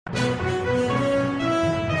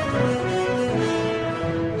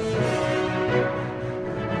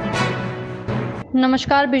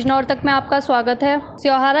नमस्कार, बिजनौर तक में आपका स्वागत है।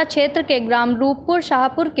 स्योहारा क्षेत्र के ग्राम रूपपुर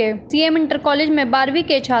शाहपुर के सीएम इंटर कॉलेज में 12वीं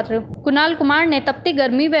के छात्र कुणाल कुमार ने तपती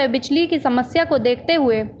गर्मी व बिजली की समस्या को देखते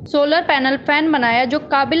हुए सोलर पैनल फैन बनाया, जो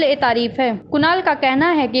काबिल तारीफ है। कुणाल का कहना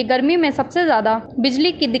है कि गर्मी में सबसे ज्यादा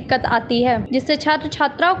बिजली की दिक्कत आती है, जिससे छात्र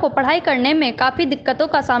छात्राओं को पढ़ाई करने में काफी दिक्कतों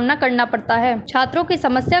का सामना करना पड़ता है। छात्रों की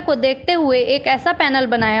समस्या को देखते हुए एक ऐसा पैनल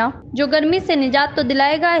बनाया जो गर्मी से निजात तो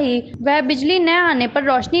दिलाएगा ही, वह बिजली न आने पर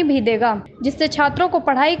रोशनी भी देगा, जिससे छात्रों को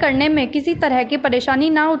पढ़ाई करने में किसी तरह की परेशानी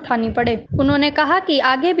ना उठानी पड़े। उन्होंने कहा कि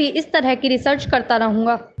आगे भी इस तरह की रिसर्च करता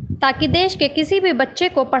रहूंगा ताकि देश के किसी भी बच्चे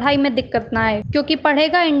को पढ़ाई में दिक्कत ना आए, क्योंकि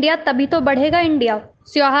पढ़ेगा इंडिया तभी तो बढ़ेगा इंडिया।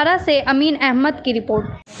 स्योहारा से अहमद की रिपोर्ट।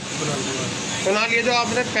 कुणाल, ये जो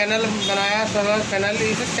आपने पैनल बनाया, सोलर पैनल,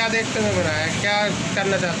 इसे क्या देखते हुए बनाया, क्या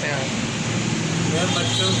करना चाहते हैं आप?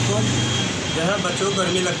 बच्चों को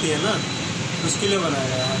गर्मी लगती है ना, उसके लिए बनाया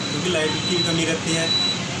गया है, क्योंकि लाइट की कमी रहती है।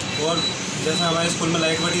 और जैसे हमारे स्कूल में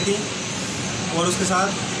लाइट बटी थी और उसके साथ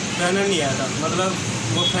फैन नहीं आया था, मतलब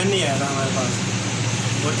वो फैन नहीं आया था हमारे पास।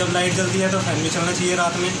 और जब लाइट जलती है तो फैन भी चलना चाहिए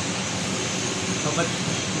रात में। तो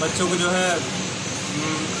बच्चों को जो है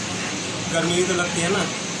गर्मी भी तो लगती है ना,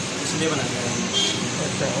 इसलिए बनाया गया है।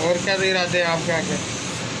 अच्छा, और क्या इरादे हैं आपके आगे?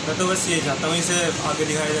 मैं तो बस ये चाहता हूँ इसे आगे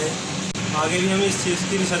दिखाया जाए, आगे भी हम इस चीज़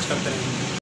की रिसर्च करते रहेंगे।